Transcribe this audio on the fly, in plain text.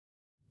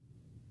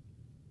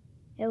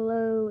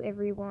Hello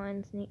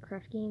everyone,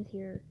 SnakeCraft Games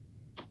here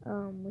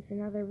with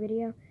another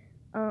video.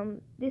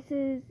 This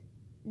is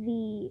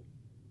the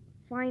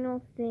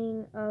final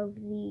thing of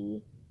the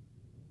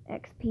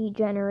XP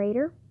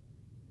generator.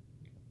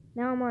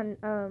 Now I'm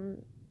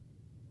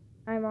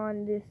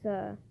on this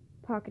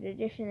Pocket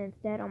Edition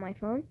instead on my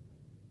phone,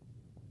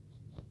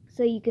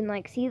 so you can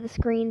like see the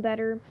screen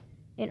better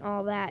and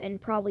all that, and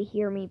probably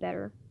hear me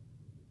better.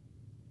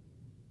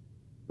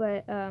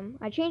 But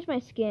I changed my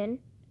skin.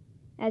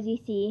 As you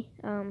see,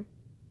 for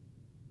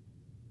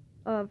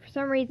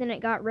some reason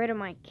it got rid of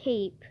my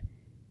cape,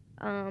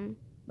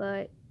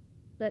 but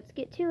let's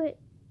get to it.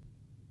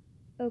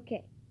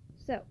 Okay,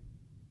 so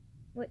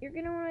what you're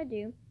going to want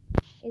to do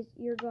is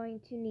you're going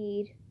to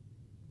need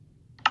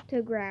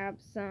to grab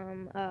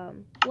some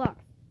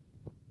blocks,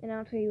 and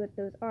I'll tell you what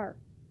those are.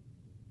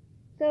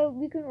 So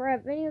you can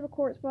grab any of the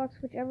quartz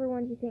blocks, whichever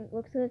ones you think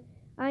looks good.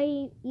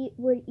 I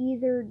would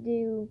either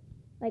do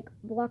like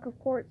block of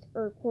quartz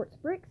or quartz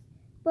bricks,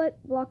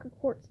 but block of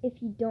quartz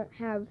if you don't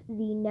have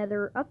the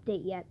nether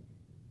update yet.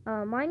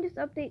 Mine just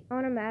updates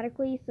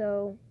automatically,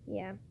 so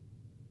yeah.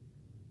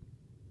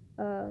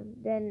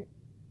 Then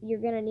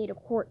you're gonna need a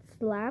quartz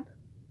slab,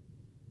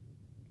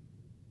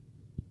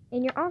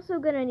 and you're also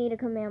gonna need a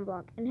command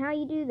block. And how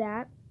you do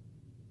that,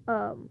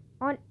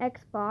 on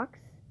Xbox,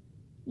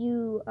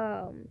 you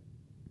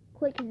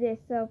click this.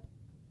 So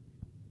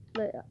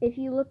if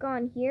you look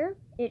on here,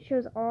 it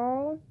shows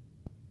all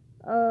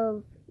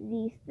of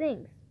these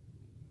things.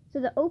 So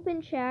the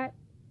open chat,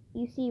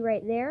 you see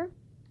right there.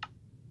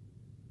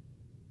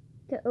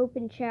 To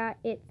open chat,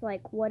 it's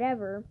like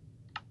whatever.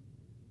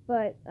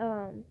 But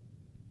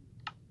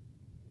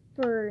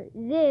for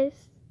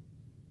this,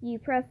 you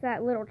press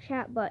that little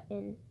chat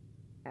button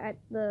at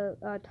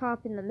the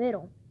top in the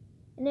middle,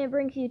 and it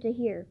brings you to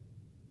here.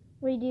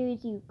 What you do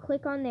is you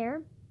click on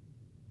there,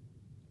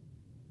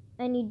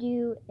 and you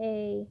do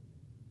a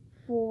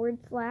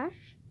 /.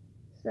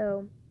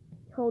 So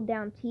hold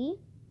down T,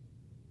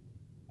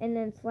 and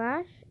then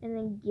slash, and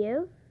then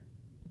give,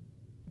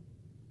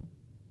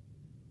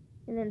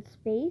 and then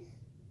space,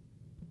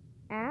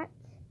 at,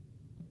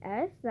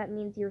 S, that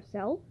means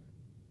yourself,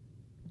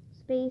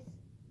 space,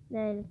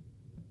 then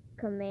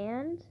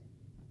command,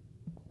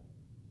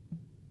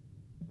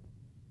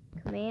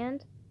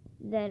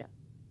 then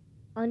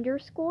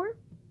underscore,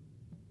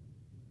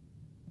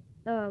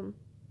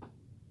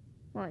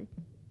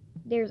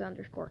 there's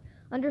underscore,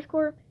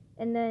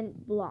 and then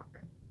block.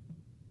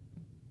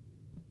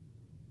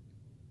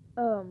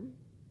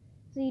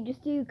 So you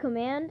just do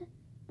command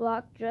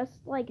block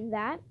just like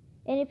that.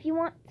 And if you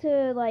want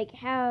to like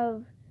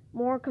have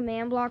more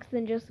command blocks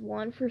than just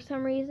one for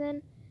some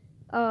reason,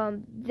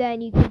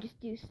 then you can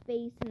just do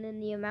space and then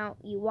the amount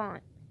you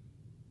want.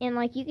 And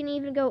like you can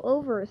even go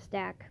over a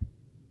stack.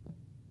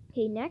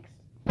 Okay, next,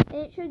 and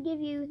it should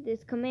give you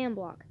this command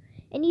block.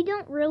 And you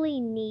don't really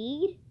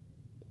need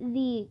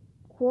the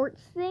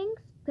quartz things,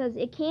 because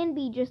it can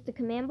be just a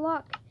command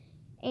block.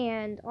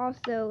 And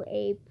also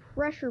a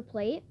pressure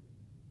plate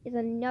is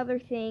another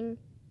thing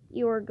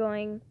you're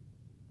going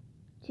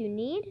to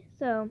need.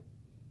 So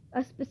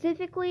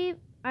specifically,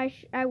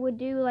 I would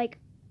do like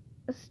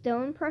a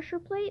stone pressure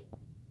plate,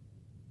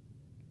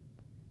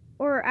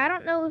 or I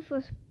don't know if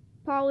a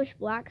polished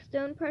black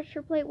stone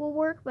pressure plate will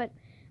work, but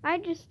I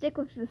just stick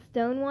with the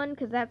stone one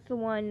because that's the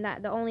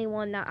only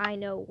one that I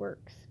know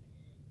works.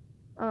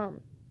 Well,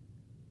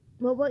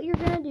 what you're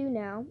gonna do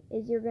now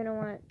is you're gonna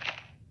want to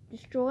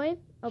destroy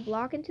a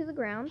block into the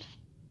ground,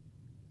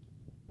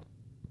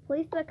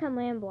 place the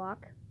command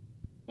block,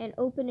 and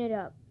open it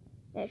up.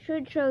 It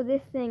should show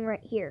this thing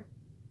right here.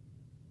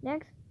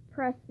 Next,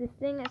 press this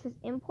thing that says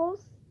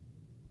impulse,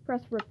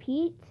 press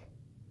repeat,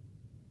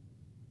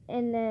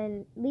 and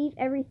then leave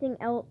everything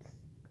else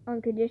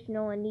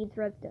unconditional and needs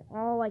redstone.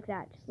 All like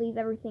that. Just leave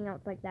everything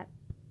else like that.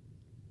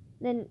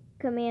 Then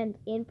command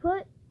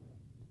input,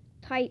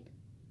 type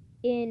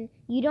in,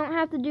 you don't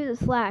have to do the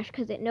slash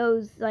because it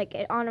knows, like,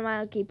 it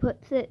automatically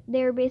puts it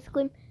there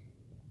basically.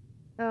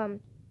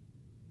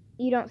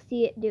 You don't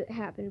see it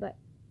happen, but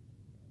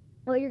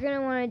what you're going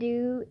to want to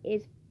do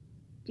is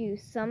do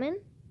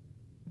summon,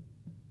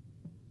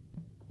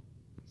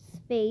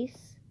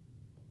 space,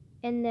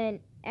 and then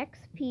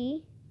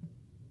XP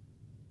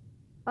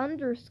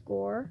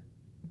underscore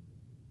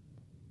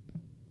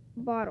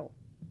bottle.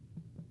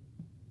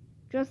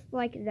 Just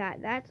like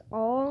that. That's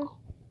all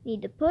you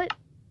need to put.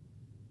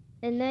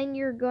 And then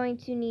you're going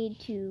to need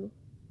to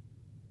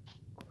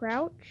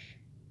crouch.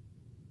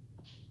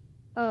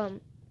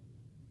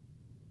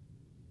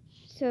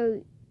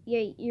 So yeah,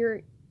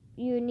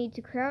 you need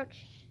to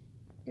crouch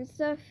and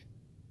stuff.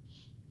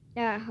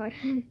 Hold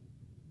on.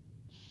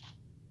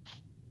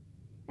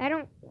 I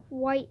don't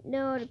quite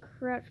know how to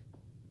crouch.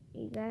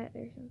 Is that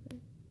or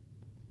something?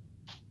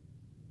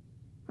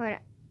 Hold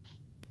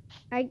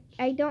on.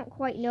 I don't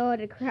quite know how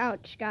to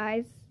crouch,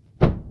 guys.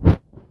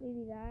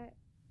 Maybe that,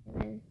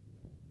 and then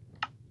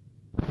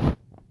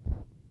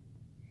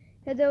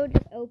because it will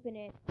just open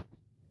it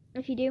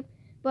if you do.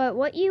 But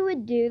what you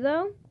would do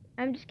though,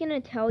 I'm just gonna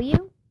tell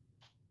you,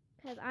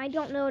 because I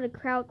don't know how to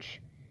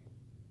crouch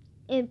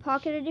in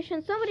Pocket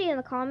Edition. Somebody in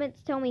the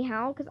comments tell me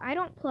how, because I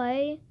don't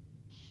play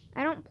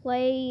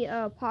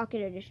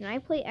Pocket Edition. I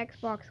play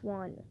Xbox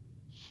One,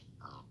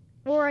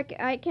 or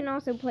I can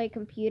also play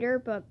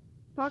computer, but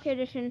Pocket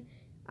Edition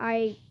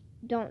I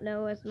don't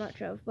know as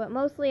much of. But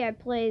mostly I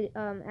play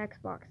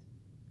Xbox.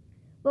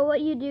 But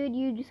what you do,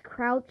 you just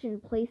crouch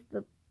and place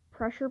the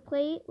pressure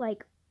plate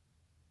like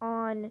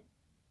on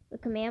the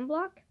command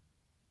block.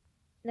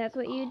 That's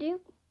what you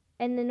do.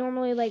 And then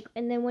normally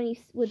and then when you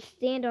would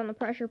stand on the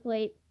pressure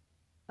plate,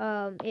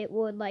 it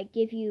would like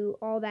give you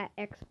all that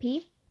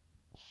XP.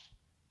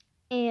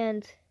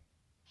 And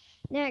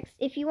next,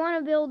 if you want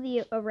to build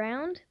the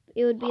around,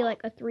 it would be like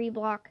a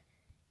 3-block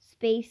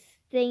space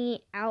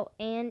thingy out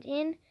and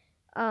in.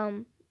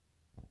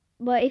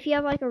 But if you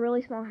have like a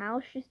really small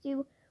house, just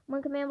do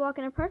 1 command block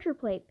and a pressure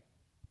plate.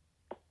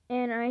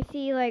 And I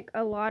see like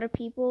a lot of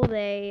people,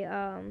 they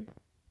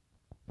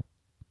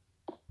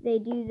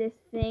do this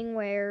thing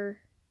where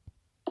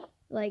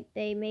like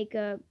they make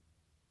a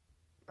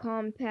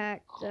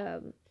compact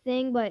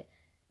thing, but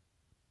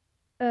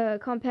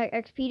compact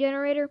XP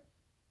generator,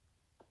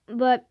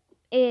 but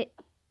it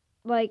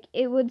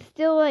would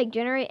still like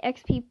generate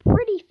XP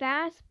pretty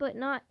fast, but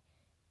not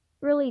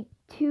really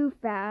too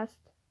fast.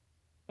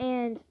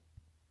 And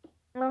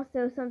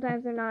also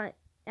sometimes they're not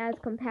as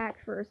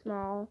compact for a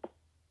small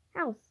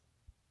house.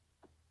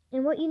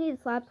 And what you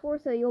need slabs for,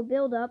 so you'll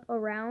build up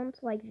around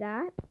like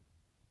that.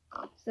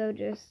 So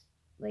just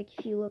like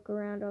if you look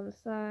around on the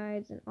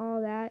sides and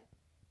all that,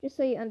 just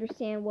so you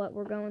understand what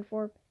we're going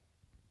for.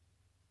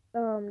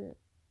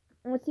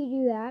 Once you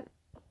do that,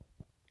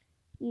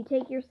 you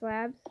take your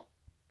slabs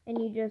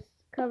and you just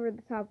cover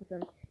the top with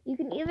them. You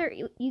can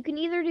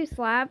either do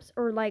slabs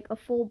or like a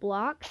full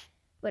block,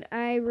 but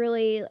I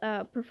really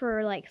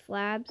prefer like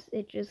slabs.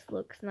 It just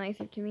looks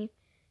nicer to me.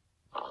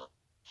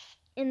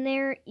 And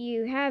there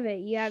you have it.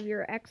 You have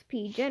your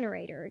XP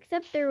generator,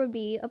 except there would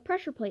be a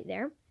pressure plate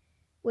there,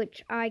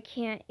 which I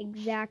can't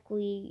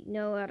exactly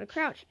know how to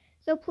crouch.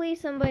 So please,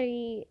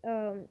 somebody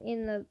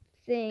in the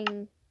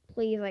thing,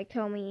 please like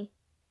tell me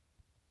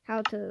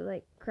how to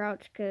like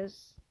crouch,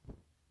 because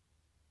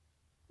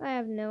I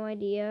have no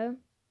idea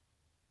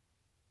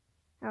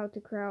how to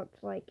crouch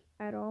like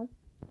at all.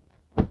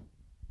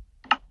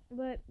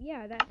 But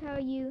yeah, that's how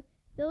you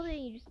build it.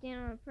 You just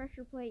stand on a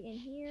pressure plate in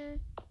here,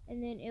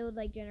 and then it would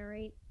like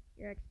generate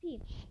your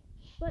XP.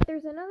 But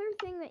there's another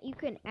thing that you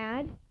can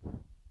add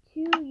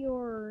to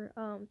your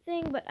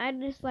thing, but I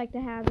just like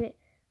to have it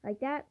like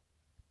that.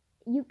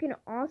 You can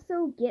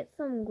also get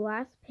some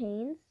glass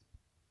panes,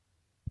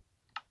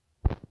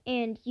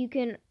 and you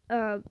can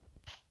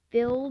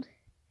build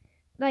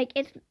like,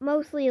 it's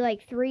mostly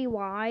like 3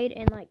 wide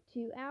and like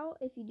 2 out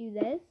if you do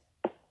this.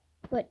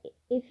 But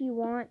if you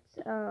want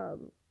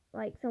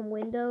like some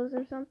windows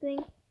or something,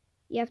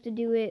 you have to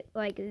do it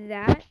like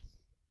that.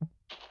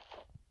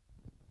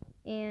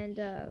 And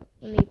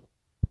let me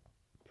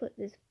put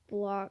this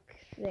block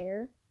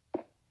there.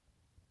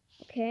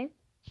 Okay,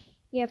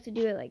 you have to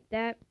do it like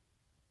that,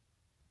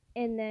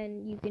 and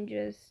then you can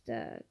just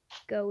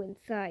go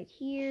inside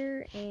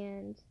here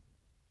and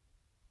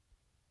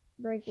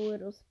break a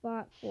little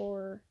spot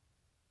for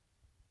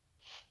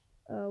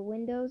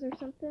windows or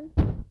something.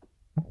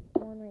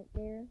 One right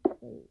there.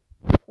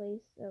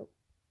 Place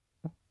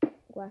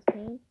glass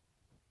pane.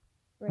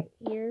 Right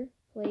here,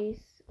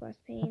 place glass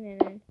pane,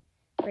 and then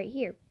right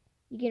here,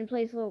 you can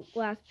place little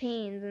glass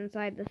panes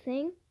inside the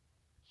thing.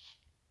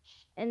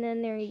 And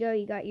then there you go.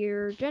 You got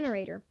your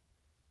generator.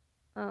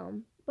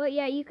 But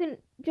yeah, you can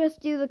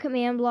just do the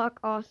command block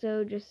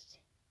also. Just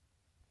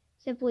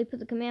simply put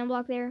the command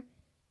block there.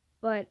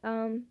 But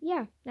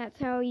yeah, that's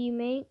how you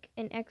make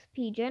an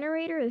XP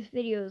generator. This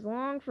video is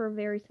long for a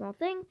very small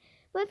thing,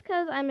 but it's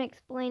because I'm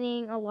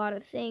explaining a lot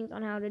of things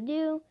on how to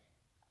do,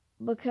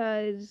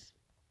 because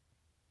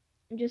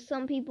just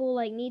some people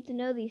like need to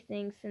know these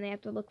things, and they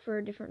have to look for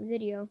a different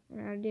video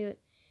on how to do it.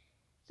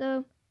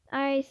 So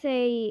I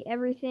say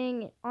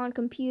everything on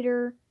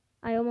computer.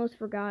 I almost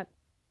forgot.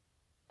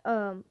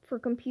 For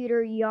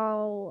computer,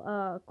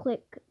 y'all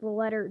click the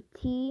letter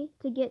T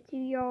to get to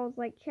y'all's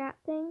like chat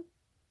thing.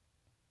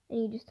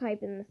 And you just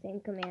type in the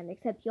same command,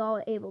 except y'all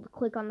are able to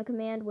click on the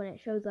command when it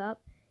shows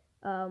up.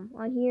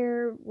 On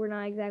here, we're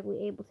not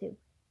exactly able to.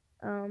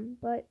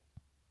 But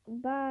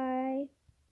bye.